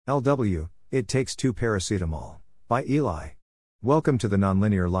LW, It Takes Two Paracetamol, by Eli. Welcome to the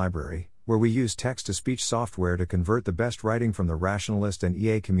Nonlinear Library, where we use text-to-speech software to convert the best writing from the rationalist and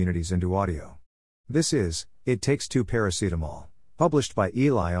EA communities into audio. This is It Takes Two Paracetamol, published by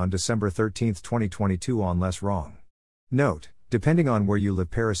Eli on December 13, 2022 on Less Wrong. Note, depending on where you live,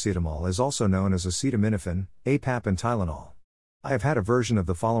 paracetamol is also known as acetaminophen, APAP and Tylenol. I have had a version of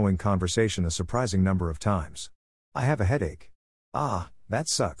the following conversation a surprising number of times. I have a headache. Ah, that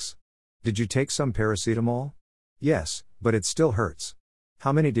sucks. Did you take some paracetamol? Yes, but it still hurts.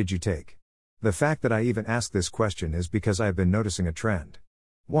 How many did you take? The fact that I even ask this question is because I have been noticing a trend.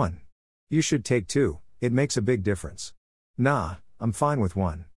 1. You should take 2, it makes a big difference. Nah, I'm fine with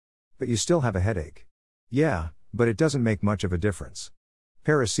 1. But you still have a headache. Yeah, but it doesn't make much of a difference.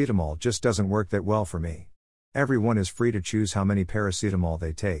 Paracetamol just doesn't work that well for me. Everyone is free to choose how many paracetamol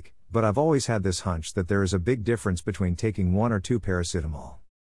they take, but I've always had this hunch that there is a big difference between taking 1 or 2 paracetamol.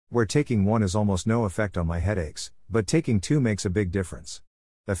 Where taking 1 is almost no effect on my headaches, but taking 2 makes a big difference.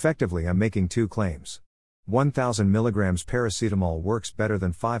 Effectively, I'm making 2 claims. 1000 mg paracetamol works better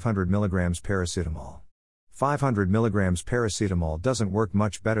than 500 mg paracetamol. 500 mg paracetamol doesn't work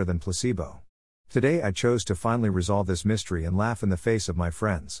much better than placebo. Today I chose to finally resolve this mystery and laugh in the face of my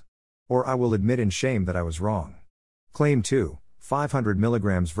friends. Or I will admit in shame that I was wrong. Claim 2, 500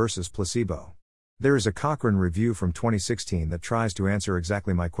 mg versus placebo. There is a Cochrane review from 2016 that tries to answer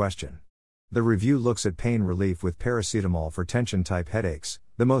exactly my question. The review looks at pain relief with paracetamol for tension-type headaches,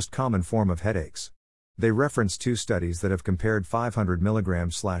 the most common form of headaches. They reference 2 studies that have compared 500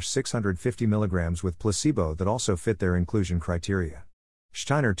 mg/650 mg with placebo that also fit their inclusion criteria.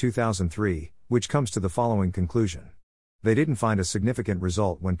 Steiner 2003, which comes to the following conclusion. They didn't find a significant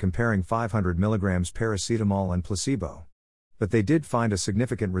result when comparing 500 mg paracetamol and placebo. But they did find a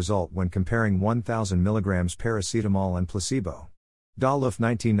significant result when comparing 1000 mg paracetamol and placebo. Dahloff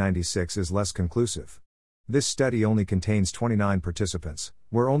 1996 is less conclusive. This study only contains 29 participants,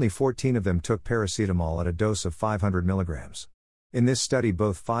 where only 14 of them took paracetamol at a dose of 500 mg. In this study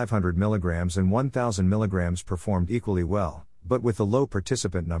both 500 mg and 1000 mg performed equally well, but with the low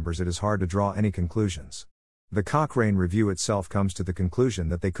participant numbers it is hard to draw any conclusions. The Cochrane review itself comes to the conclusion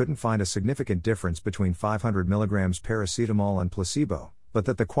that they couldn't find a significant difference between 500 mg paracetamol and placebo, but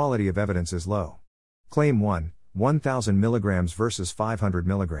that the quality of evidence is low. Claim 1, 1000 mg versus 500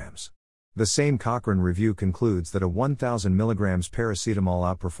 mg. The same Cochrane review concludes that a 1000 mg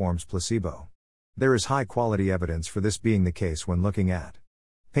paracetamol outperforms placebo. There is high quality evidence for this being the case when looking at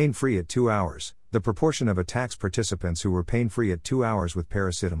pain-free at 2 hours, the proportion of attacks participants who were pain-free at 2 hours with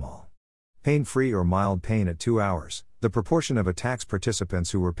paracetamol. Pain-free or mild pain at 2 hours, the proportion of attacks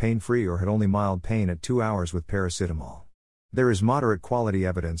participants who were pain-free or had only mild pain at 2 hours with paracetamol. There is moderate quality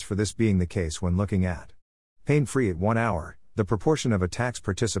evidence for this being the case when looking at pain-free at 1 hour, the proportion of attacks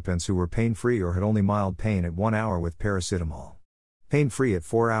participants who were pain-free or had only mild pain at 1 hour with paracetamol. Pain-free at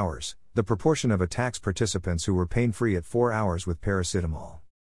 4 hours, the proportion of attacks participants who were pain-free at 4 hours with paracetamol.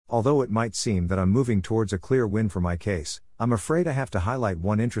 Although it might seem that I'm moving towards a clear win for my case, I'm afraid I have to highlight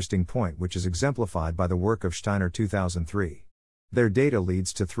one interesting point which is exemplified by the work of Steiner 2003. Their data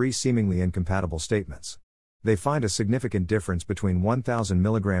leads to 3 seemingly incompatible statements. They find a significant difference between 1000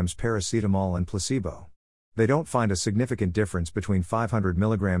 mg paracetamol and placebo. They don't find a significant difference between 500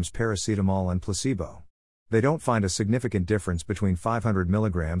 mg paracetamol and placebo. They don't find a significant difference between 500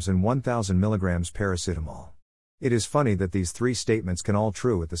 mg and 1000 mg paracetamol. It is funny that these 3 statements can all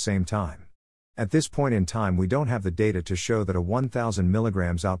true at the same time. At this point in time we don't have the data to show that a 1000 mg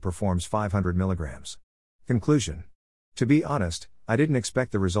outperforms 500 mg. Conclusion. To be honest, I didn't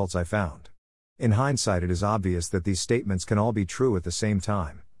expect the results I found. In hindsight it is obvious that these statements can all be true at the same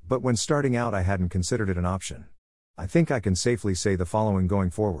time, but when starting out I hadn't considered it an option. I think I can safely say the following going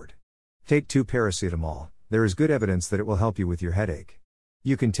forward. Take 2 paracetamol, there is good evidence that it will help you with your headache.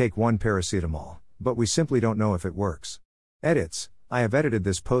 You can take 1 paracetamol, but we simply don't know if it works. Edits. I have edited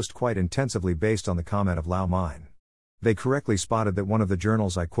this post quite intensively based on the comment of Lao Mine. They correctly spotted that one of the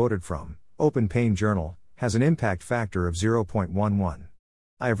journals I quoted from, Open Pain Journal, has an impact factor of 0.11.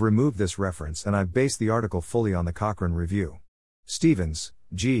 I have removed this reference and I've based the article fully on the Cochrane review. Stevens,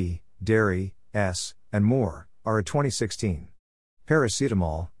 G., Derry, S., and Moore, are a 2016.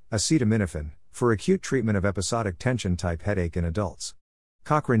 Paracetamol, acetaminophen, for acute treatment of episodic tension-type headache in adults.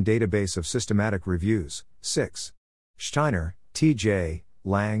 Cochrane Database of Systematic Reviews, 6. Steiner, T.J.,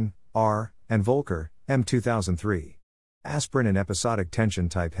 Lang, R., and Volker, M. 2003. Aspirin in episodic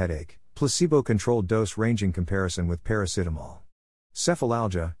tension-type headache, placebo-controlled dose-ranging comparison with paracetamol.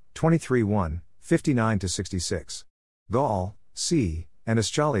 Cephalalgia, 23-1, 59-66. Gall, C., and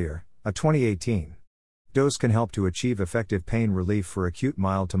Eschalier, a 2018. Dose can help to achieve effective pain relief for acute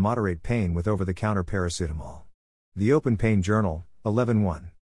mild to moderate pain with over-the-counter paracetamol. The Open Pain Journal,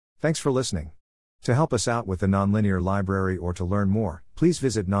 11/1. Thanks for listening. To help us out with the Nonlinear Library or to learn more, please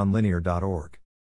visit nonlinear.org.